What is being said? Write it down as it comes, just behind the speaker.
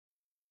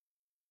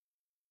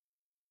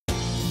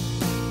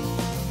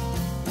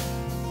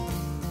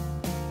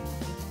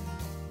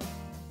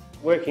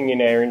Working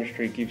in our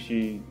industry gives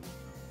you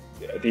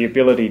the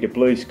ability to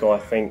blue sky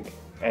think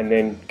and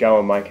then go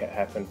and make it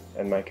happen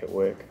and make it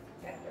work.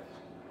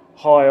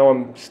 Hi,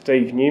 I'm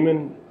Steve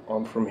Newman.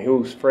 I'm from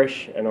Hills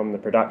Fresh and I'm the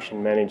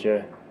production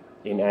manager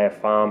in our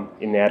farm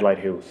in the Adelaide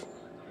Hills.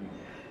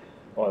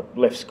 I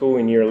left school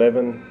in year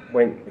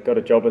 11, got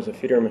a job as a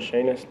fitter and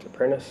machinist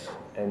apprentice,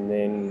 and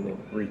then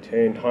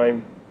returned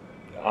home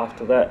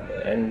after that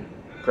and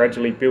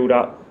gradually built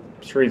up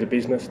through the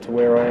business to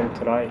where I am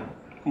today.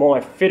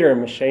 My fitter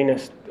and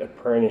machinist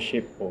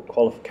apprenticeship or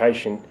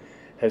qualification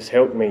has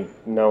helped me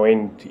no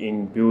end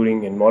in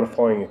building and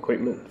modifying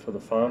equipment for the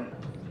farm.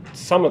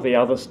 Some of the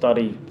other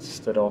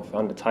studies that I've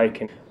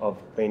undertaken,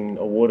 I've been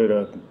awarded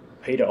a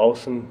Peter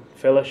Olsen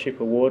Fellowship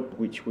Award,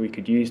 which we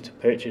could use to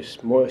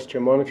purchase moisture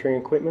monitoring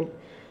equipment,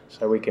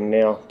 so we can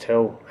now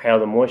tell how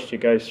the moisture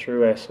goes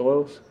through our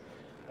soils.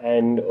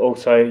 And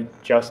also,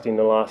 just in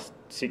the last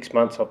 6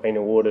 months, I've been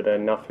awarded a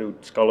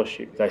Nuffield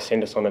Scholarship. They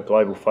send us on a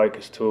global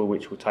focus tour,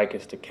 which will take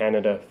us to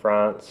Canada,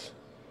 France,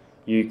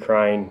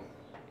 Ukraine,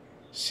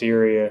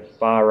 Syria,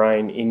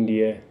 Bahrain,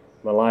 India,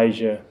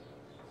 Malaysia,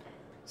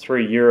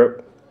 through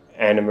Europe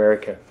and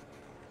America.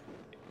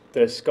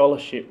 The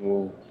scholarship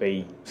will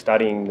be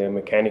studying the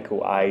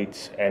mechanical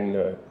aids and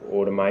the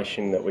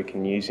automation that we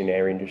can use in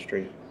our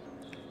industry.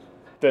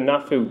 The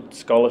Nuffield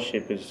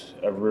Scholarship is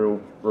a real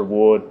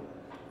reward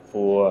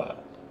for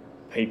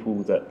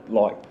people that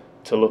like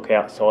to look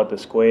outside the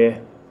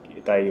square.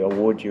 They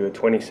award you a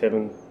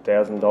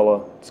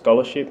 $27,000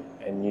 scholarship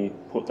and you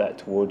put that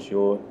towards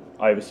your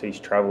overseas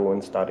travel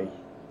and study.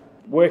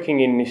 Working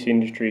in this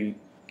industry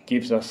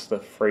gives us the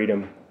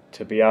freedom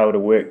to be able to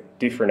work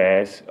different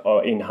hours.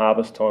 In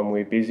harvest time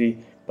we're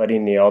busy, but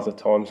in the other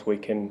times we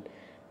can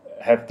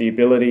have the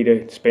ability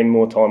to spend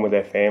more time with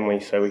our family,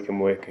 so we can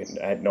work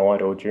at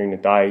night or during the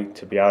day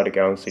to be able to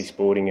go and see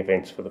sporting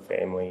events for the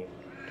family.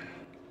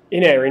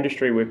 In our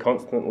industry we're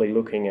constantly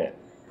looking at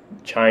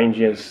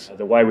changes,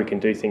 the way we can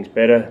do things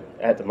better.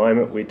 At the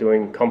moment we're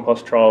doing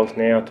compost trials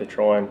now to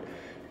try and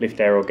lift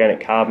our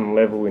organic carbon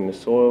level in the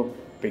soil,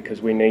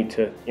 because we need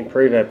to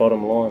improve our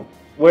bottom line.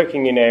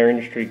 Working in our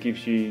industry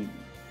gives you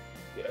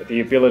the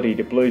ability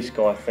to blue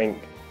sky think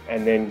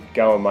and then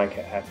go and make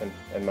it happen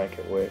and make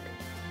it work.